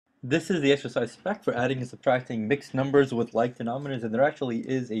This is the exercise spec for adding and subtracting mixed numbers with like denominators, and there actually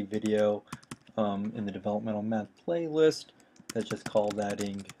is a video in the developmental math playlist that's just called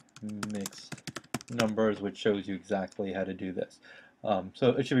adding mixed numbers, which shows you exactly how to do this. So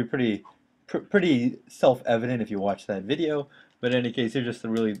it should be pretty self-evident if you watch that video. But in any case, here's just the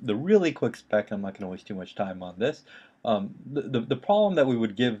really quick spec. I'm not going to waste too much time on this. The problem that we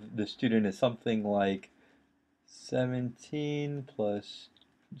would give the student is something like 17 plus,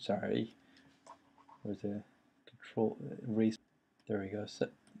 sorry, where's the control erase? There we go.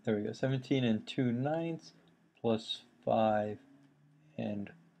 There we go. 17 and 2/9 plus 5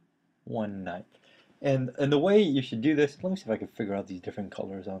 and 1/9. And the way you should do this, let me see if I can figure out these different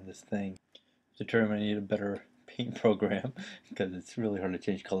colors on this thing. Determine I need a better paint program because it's really hard to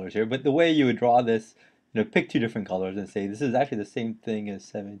change colors here. But the way you would draw this, pick two different colors and say this is actually the same thing as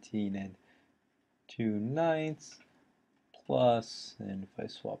 17 and 2/9 plus, and if I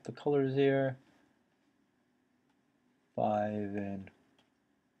swap the colors here, 5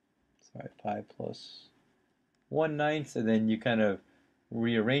 plus 1/9, and then you kind of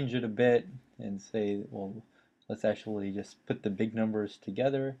rearrange it a bit and say, well, let's actually just put the big numbers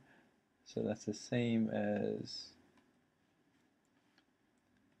together. So that's the same as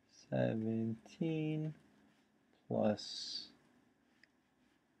 17 plus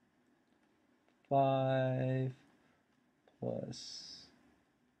 5 plus,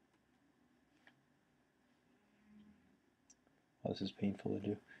 oh, this is painful to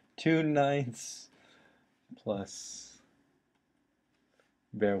do, 2/9 plus,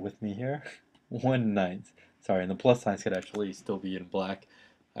 bear with me here, 1/9. Sorry, and the plus signs could actually still be in black.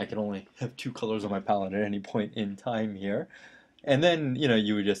 I can only have two colors on my palette at any point in time here. And then,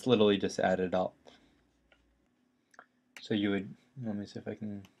 you would just literally just add it up. So you would, let me see if I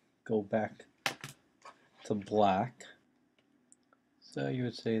can go back to black. So you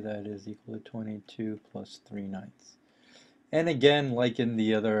would say that is equal to 22 plus 3/9. And again, like in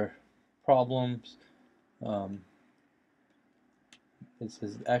the other problems, this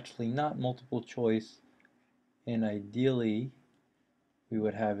is actually not multiple choice, and ideally we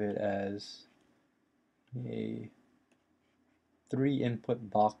would have it as a 3-input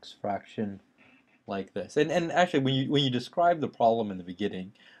box fraction like this. And actually, when you describe the problem in the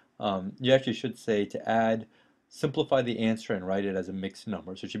beginning, you actually should say to add, simplify the answer and write it as a mixed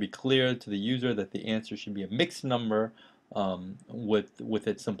number. So it should be clear to the user that the answer should be a mixed number with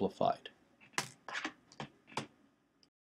it simplified.